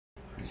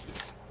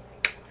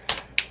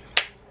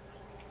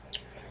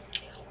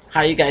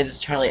Hi, you guys. It's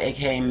Charlie,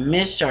 aka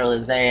Miss Charlotte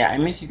Zay. I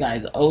miss you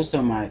guys oh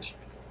so much.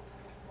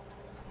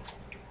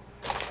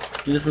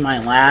 This is my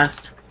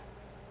last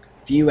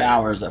few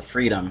hours of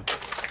freedom.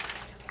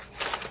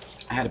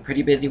 I had a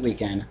pretty busy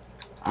weekend.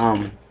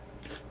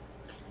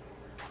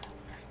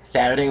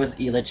 Saturday was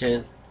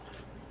Elitch's.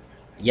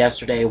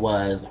 Yesterday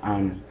was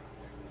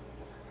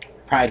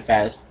Pride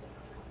Fest.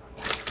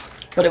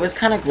 But it was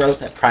kind of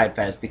gross at Pride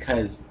Fest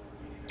because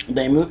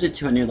they moved it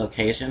to a new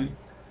location,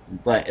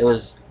 but it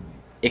was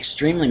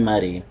extremely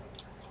muddy.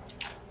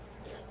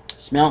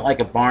 Smelled like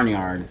a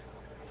barnyard.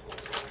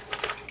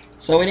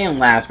 So it didn't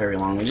last very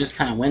long. We just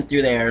kind of went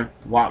through there,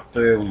 walked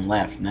through, and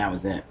left, and that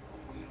was it.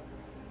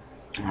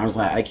 I was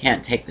like, I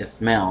can't take this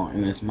smell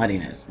and this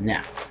muddiness.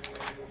 Nah.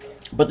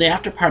 But the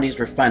after parties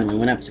were fun. We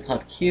went up to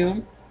Club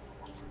Q,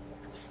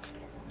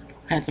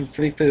 had some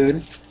free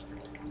food.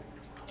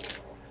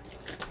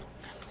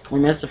 We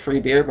missed the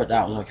free beer, but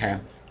that was okay.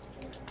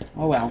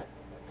 Oh well.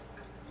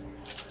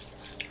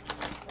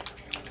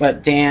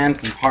 But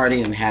danced and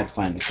partied and had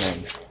fun,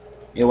 so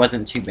it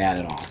wasn't too bad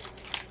at all.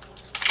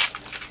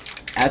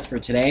 As for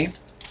today,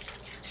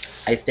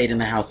 I stayed in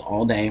the house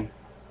all day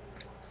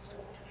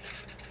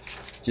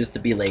just to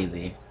be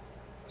lazy.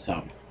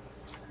 So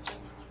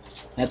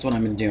that's what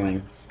I've been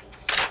doing.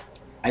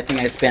 I think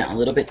I spent a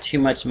little bit too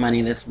much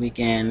money this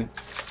weekend.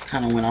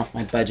 Kind of went off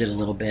my budget a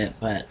little bit,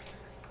 but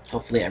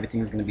hopefully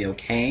everything's going to be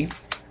okay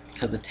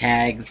because the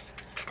tags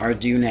are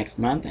due next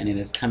month and it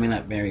is coming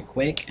up very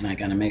quick, and I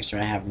got to make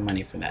sure I have the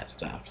money for that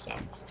stuff. So,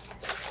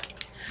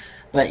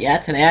 but yeah,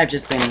 today I've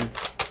just been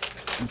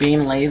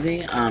being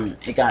lazy.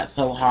 It got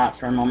so hot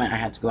for a moment I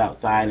had to go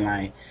outside, and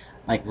I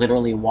like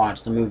literally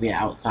watched the movie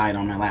outside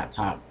on my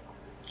laptop.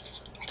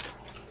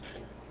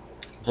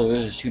 So it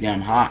was just too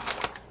damn hot.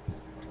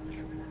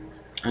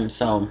 And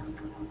so,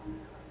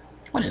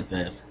 what is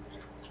this?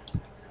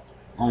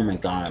 Oh my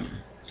god.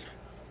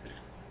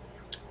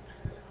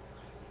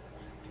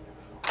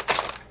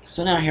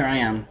 So now here I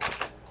am,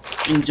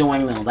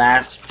 enjoying the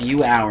last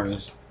few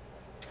hours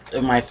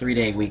of my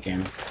 3-day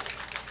weekend.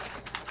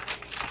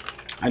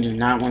 I do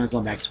not want to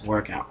go back to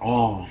work at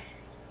all.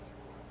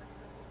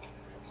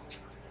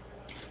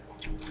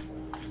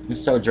 I'm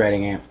so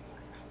dreading it.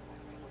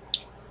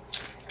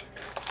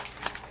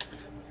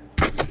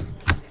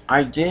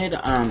 I did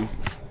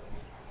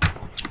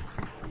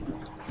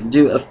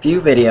do a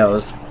few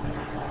videos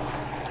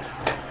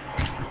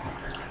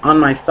on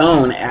my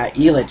phone at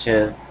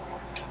Elitch's,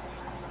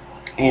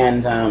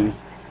 and I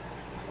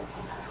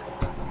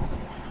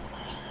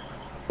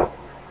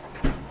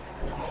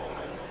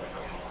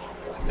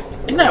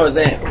think that was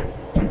it.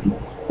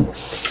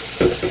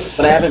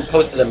 But I haven't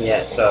posted them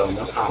yet, so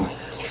no comment.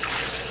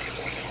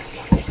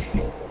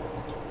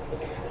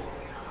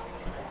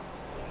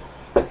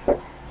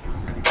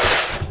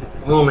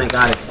 Oh my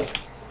god, it's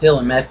still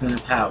a mess in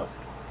this house.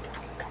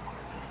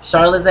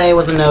 Charlotte Zay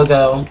was a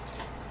no-go.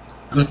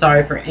 I'm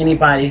sorry for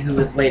anybody who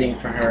was waiting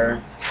for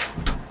her.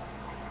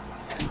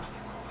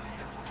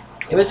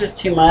 It was just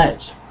too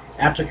much.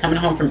 After coming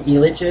home from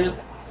Elitch's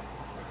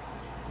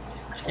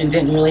and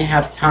didn't really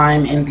have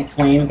time in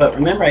between. But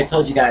remember I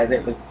told you guys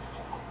it was,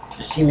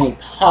 she may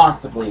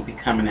possibly be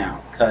coming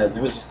out because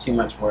it was just too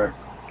much work.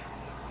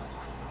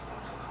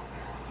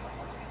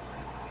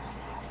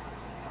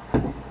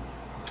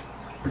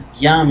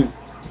 Yum.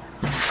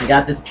 I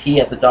got this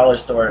tea at the dollar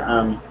store,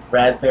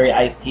 raspberry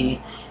iced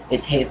tea.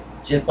 It tastes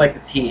just like the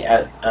tea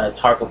at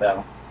Taco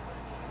Bell.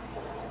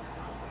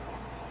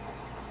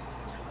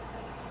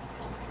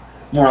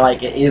 More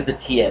like it is the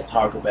tea at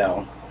Taco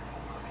Bell.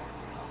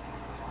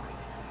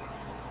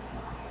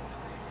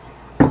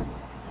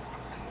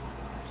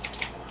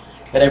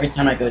 But every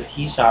time I go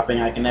tea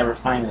shopping, I can never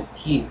find this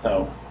tea,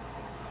 so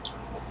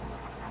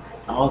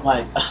I was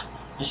like, ugh,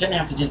 I shouldn't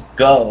have to just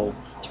go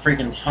to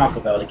freaking Taco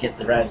Bell to get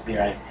the raspberry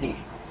iced tea.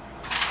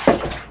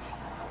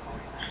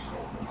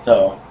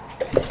 So,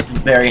 I'm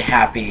very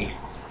happy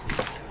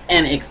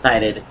and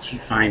excited to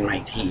find my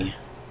tea.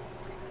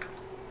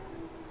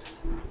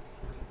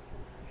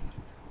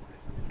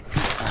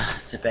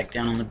 Sit back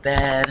down on the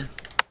bed.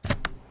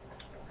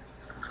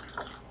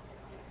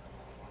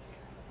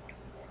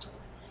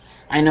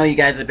 I know you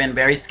guys have been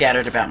very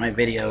scattered about my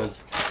videos.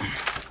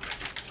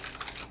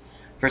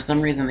 For some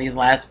reason, these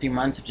last few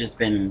months have just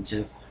been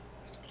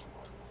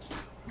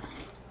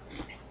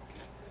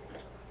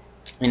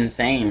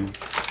insane.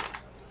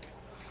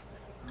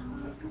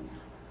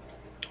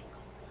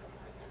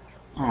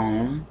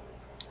 Oh.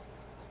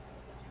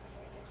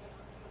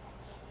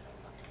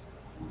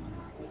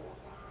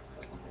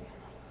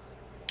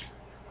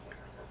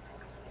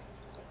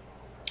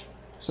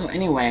 So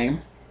anyway,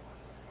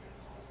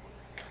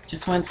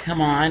 just wanted to come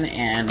on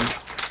and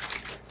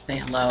say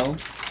hello,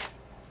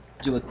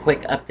 do a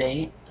quick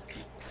update.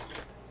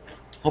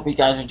 Hope you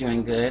guys are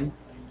doing good.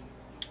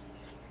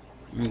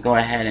 And go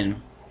ahead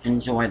and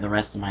enjoy the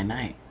rest of my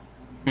night.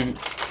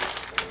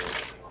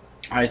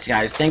 Alright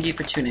guys, thank you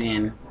for tuning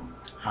in.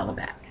 Holla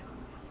back.